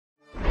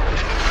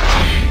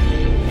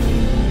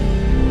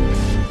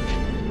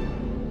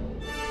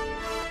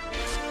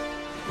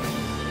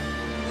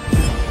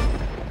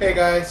Hey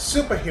guys,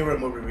 Superhero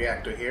Movie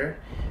Reactor here,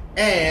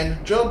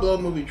 and Joe Blow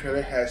Movie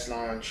Trailer has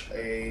launched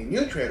a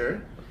new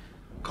trailer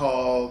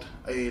called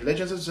The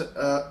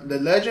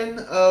Legend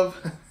of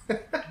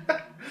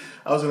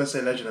I was gonna say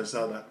Legend of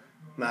Zelda,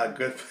 not a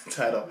good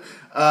title.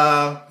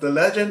 The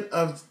Legend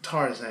of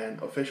Tarzan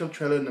official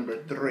trailer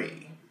number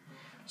 3.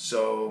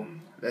 So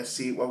let's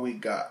see what we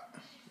got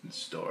in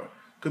store.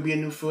 Could be a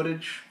new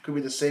footage, could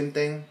be the same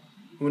thing.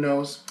 Who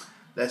knows?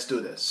 Let's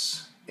do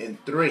this in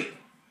 3,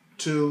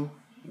 2,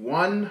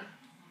 1.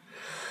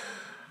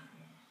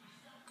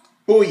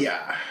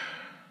 Booyah!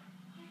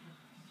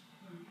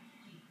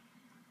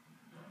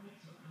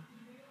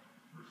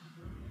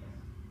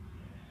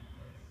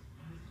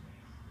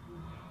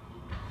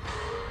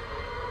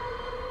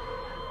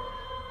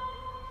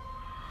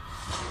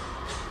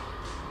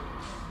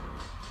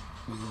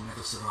 We will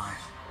never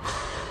survive.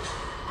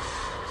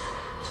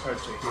 Hard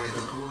to hear. I have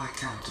done all I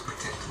can to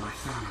protect my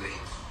family.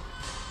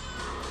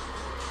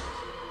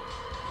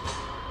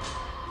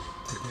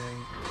 Today,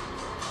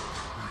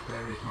 I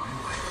buried my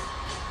wife.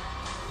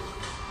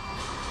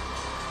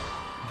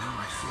 Now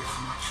I fear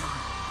for my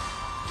child.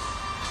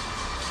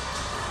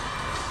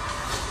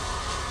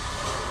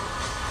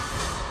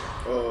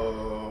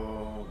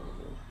 Oh.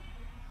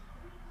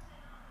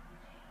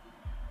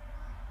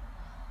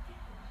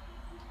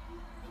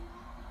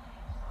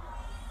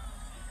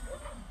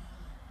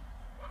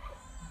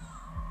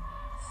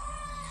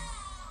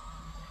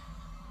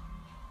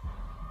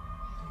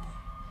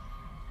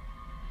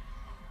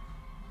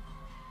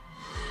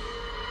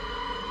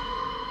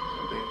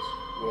 Something's,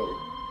 whoa.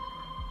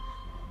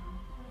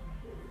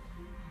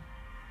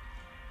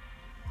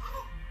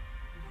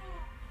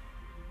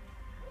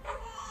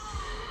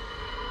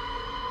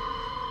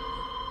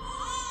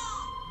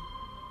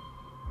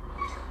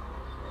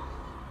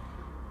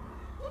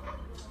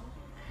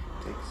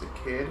 Takes a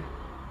kid.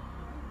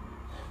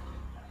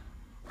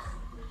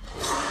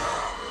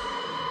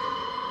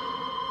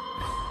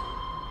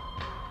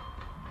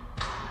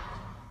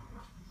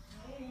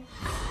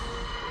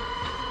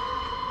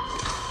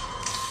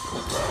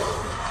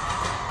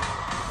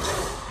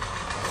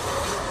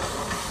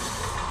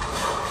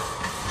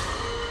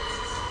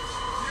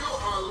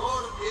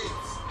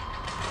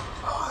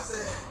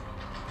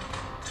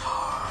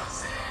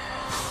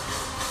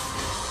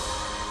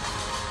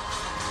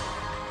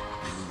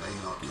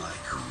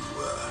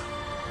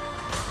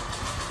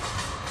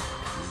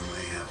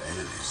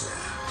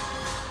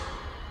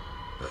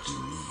 But you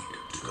need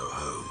to go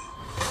home.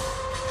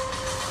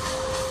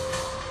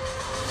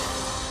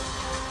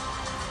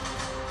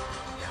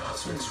 Your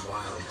husband's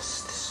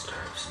wildness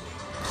disturbs me.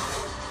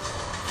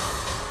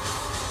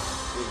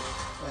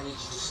 I need you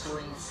to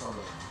scream for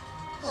me.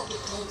 I'll get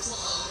things on.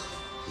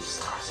 He's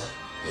Tarzan.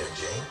 You're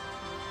Jane.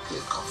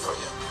 He'll come for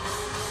you.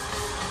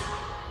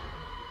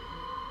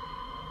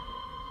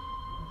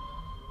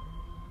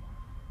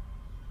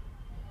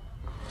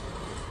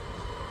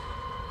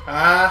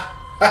 Ah!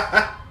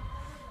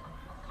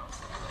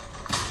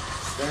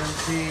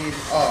 Stampede.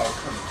 Oh,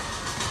 come on.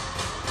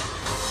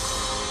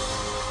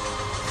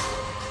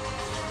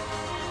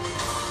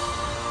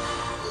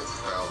 There's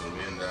 1,000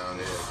 men down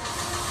there.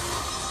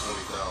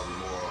 20,000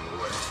 more on the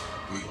way.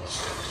 We won't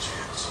stand a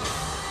chance.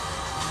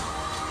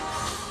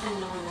 And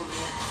knowing that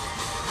yet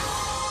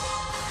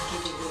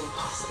can be really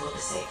possible to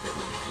save the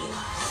women he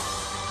loves.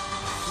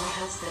 My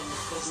husband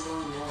was no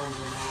more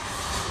than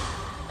that.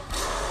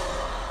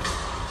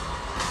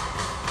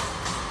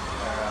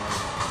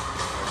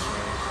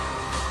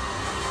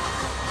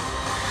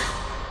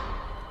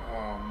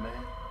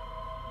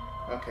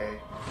 Okay.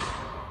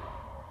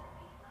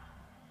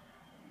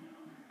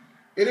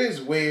 It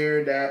is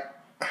weird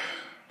that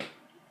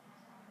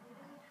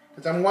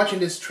because I'm watching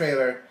this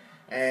trailer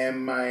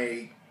and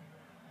my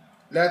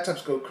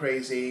laptops go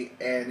crazy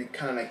and it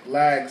kind of like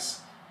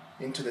lags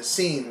into the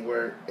scene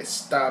where it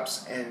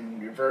stops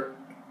and revert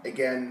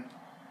again.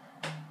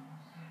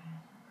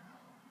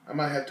 I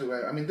might have to.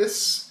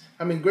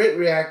 Great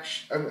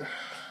reaction.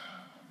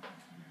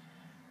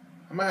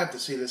 I might have to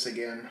see this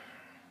again.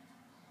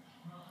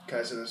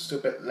 Because of the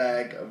stupid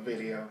lag of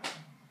video.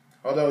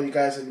 Although you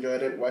guys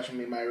enjoyed it watching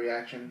me my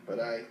reaction, but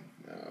oh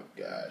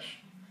gosh.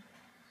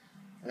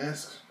 I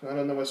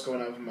don't know what's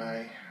going on with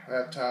my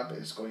laptop.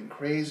 It's going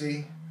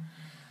crazy.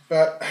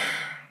 But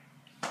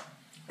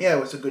yeah, it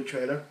was a good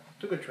trailer.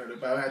 It's a good trailer,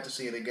 but I have to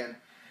see it again.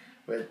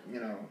 But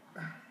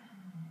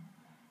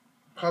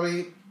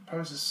probably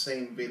it's the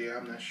same video.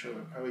 I'm not sure.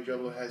 Probably Joe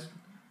Blow has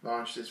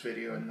launched this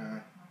video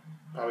and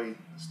probably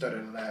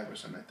started a lag or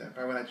something like that.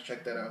 Probably gonna have to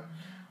check that out.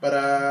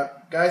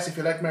 But guys, if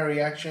you like my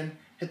reaction,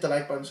 hit the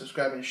like button,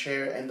 subscribe, and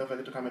share, and don't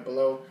forget to comment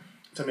below.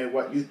 Tell me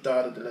what you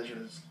thought of The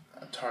Legend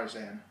of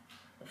Tarzan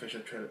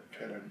official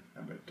trailer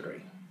number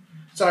 3.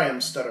 Sorry,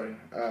 I'm stuttering.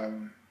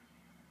 I'm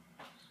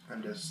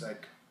just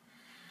like,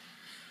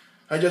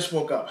 I just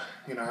woke up.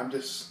 I'm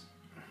just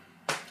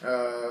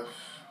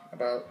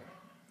about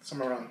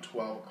somewhere around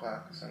 12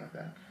 o'clock or something like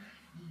that.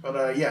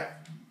 But yeah,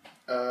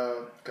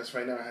 because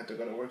right now I have to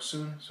go to work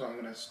soon, so I'm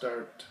gonna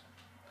start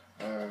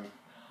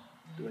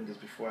doing this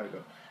before I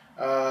go.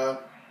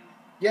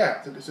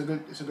 yeah, it's a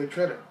good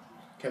trailer.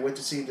 Can't wait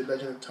to see the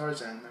Legend of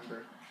Tarzan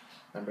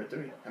number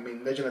 3. I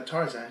mean, Legend of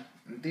Tarzan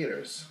in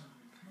theaters.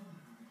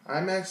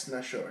 IMAX,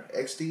 not sure.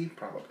 XD,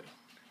 probably.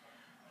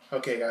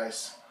 Okay,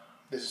 guys.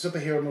 This is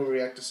Superhero Movie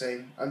Reactor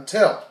saying,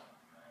 until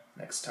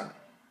next time.